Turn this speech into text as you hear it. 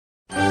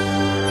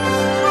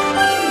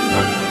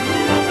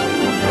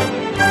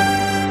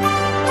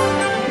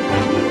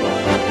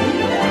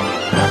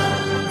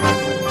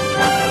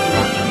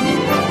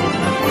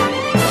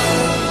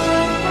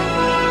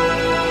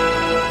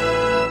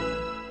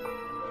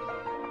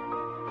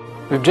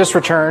We've just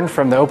returned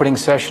from the opening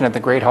session at the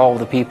Great Hall of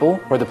the People,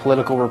 where the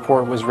political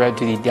report was read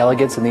to the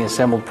delegates and the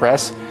assembled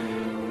press.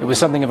 It was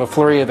something of a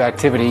flurry of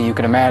activity, you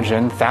can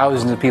imagine,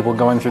 thousands of people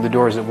going through the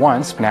doors at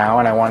once now,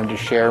 and I wanted to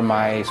share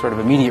my sort of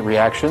immediate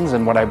reactions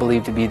and what I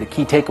believe to be the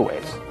key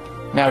takeaways.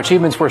 Now,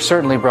 achievements were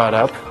certainly brought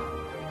up: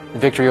 the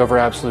victory over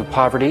absolute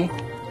poverty,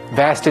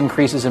 vast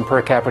increases in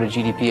per capita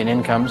GDP and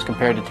incomes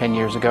compared to 10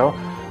 years ago,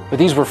 but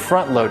these were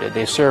front-loaded.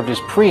 They served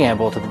as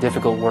preamble to the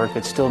difficult work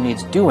that still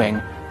needs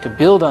doing to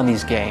build on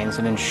these gains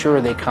and ensure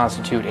they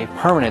constitute a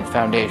permanent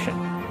foundation.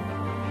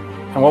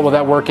 And what will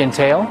that work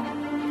entail?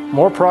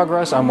 More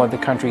progress on what the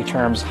country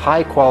terms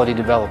high-quality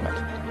development,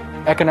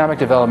 economic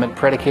development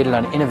predicated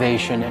on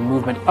innovation and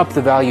movement up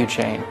the value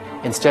chain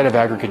instead of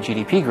aggregate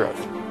GDP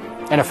growth,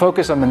 and a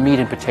focus on the meat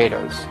and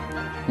potatoes,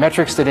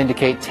 metrics that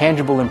indicate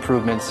tangible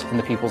improvements in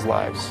the people's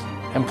lives: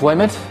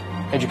 employment,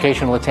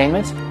 educational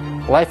attainment,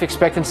 life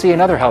expectancy,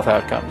 and other health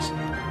outcomes.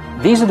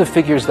 These are the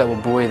figures that will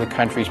buoy the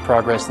country's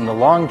progress in the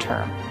long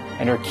term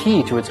and are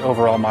key to its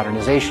overall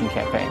modernization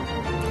campaign.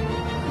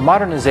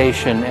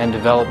 Modernization and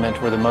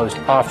development were the most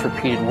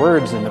oft-repeated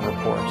words in the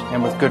report,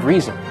 and with good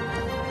reason.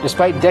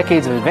 Despite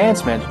decades of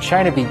advancement,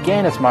 China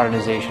began its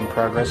modernization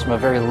progress from a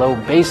very low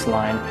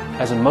baseline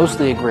as a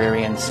mostly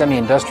agrarian,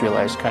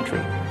 semi-industrialized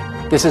country.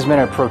 This has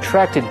meant a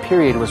protracted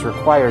period was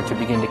required to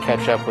begin to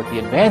catch up with the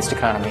advanced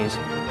economies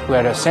who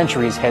had a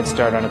century's head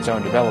start on its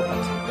own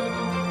development.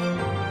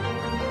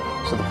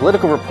 So the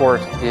political report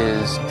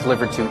is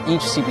delivered to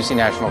each CPC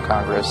National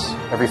Congress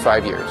every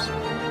 5 years.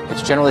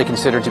 It's generally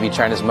considered to be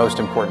China's most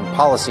important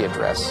policy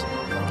address.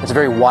 It's a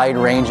very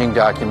wide-ranging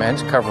document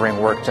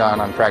covering work done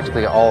on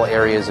practically all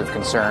areas of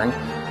concern,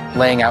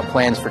 laying out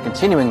plans for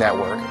continuing that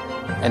work,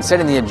 and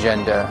setting the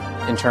agenda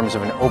in terms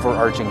of an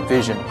overarching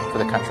vision for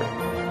the country.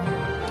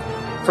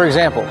 For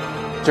example,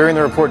 during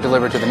the report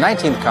delivered to the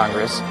 19th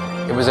Congress,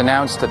 it was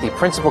announced that the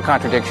principal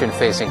contradiction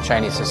facing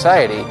Chinese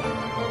society,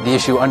 the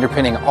issue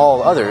underpinning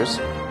all others,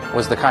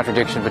 was the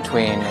contradiction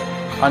between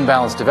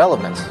unbalanced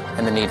development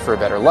and the need for a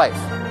better life.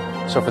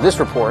 So for this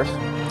report,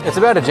 it's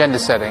about agenda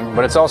setting,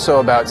 but it's also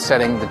about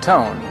setting the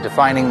tone,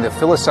 defining the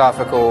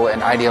philosophical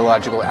and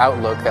ideological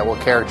outlook that will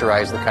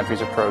characterize the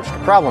country's approach to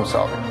problem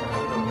solving.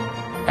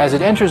 As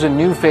it enters a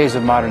new phase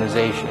of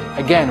modernization,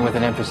 again with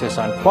an emphasis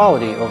on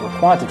quality over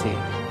quantity,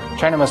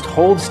 China must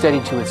hold steady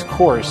to its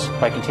course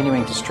by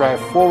continuing to strive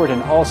forward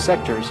in all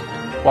sectors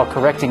while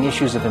correcting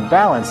issues of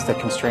imbalance that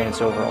constrain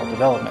its overall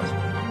development.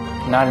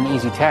 Not an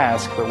easy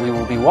task, but we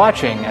will be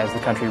watching as the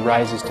country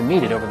rises to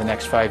meet it over the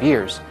next 5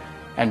 years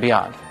and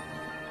beyond.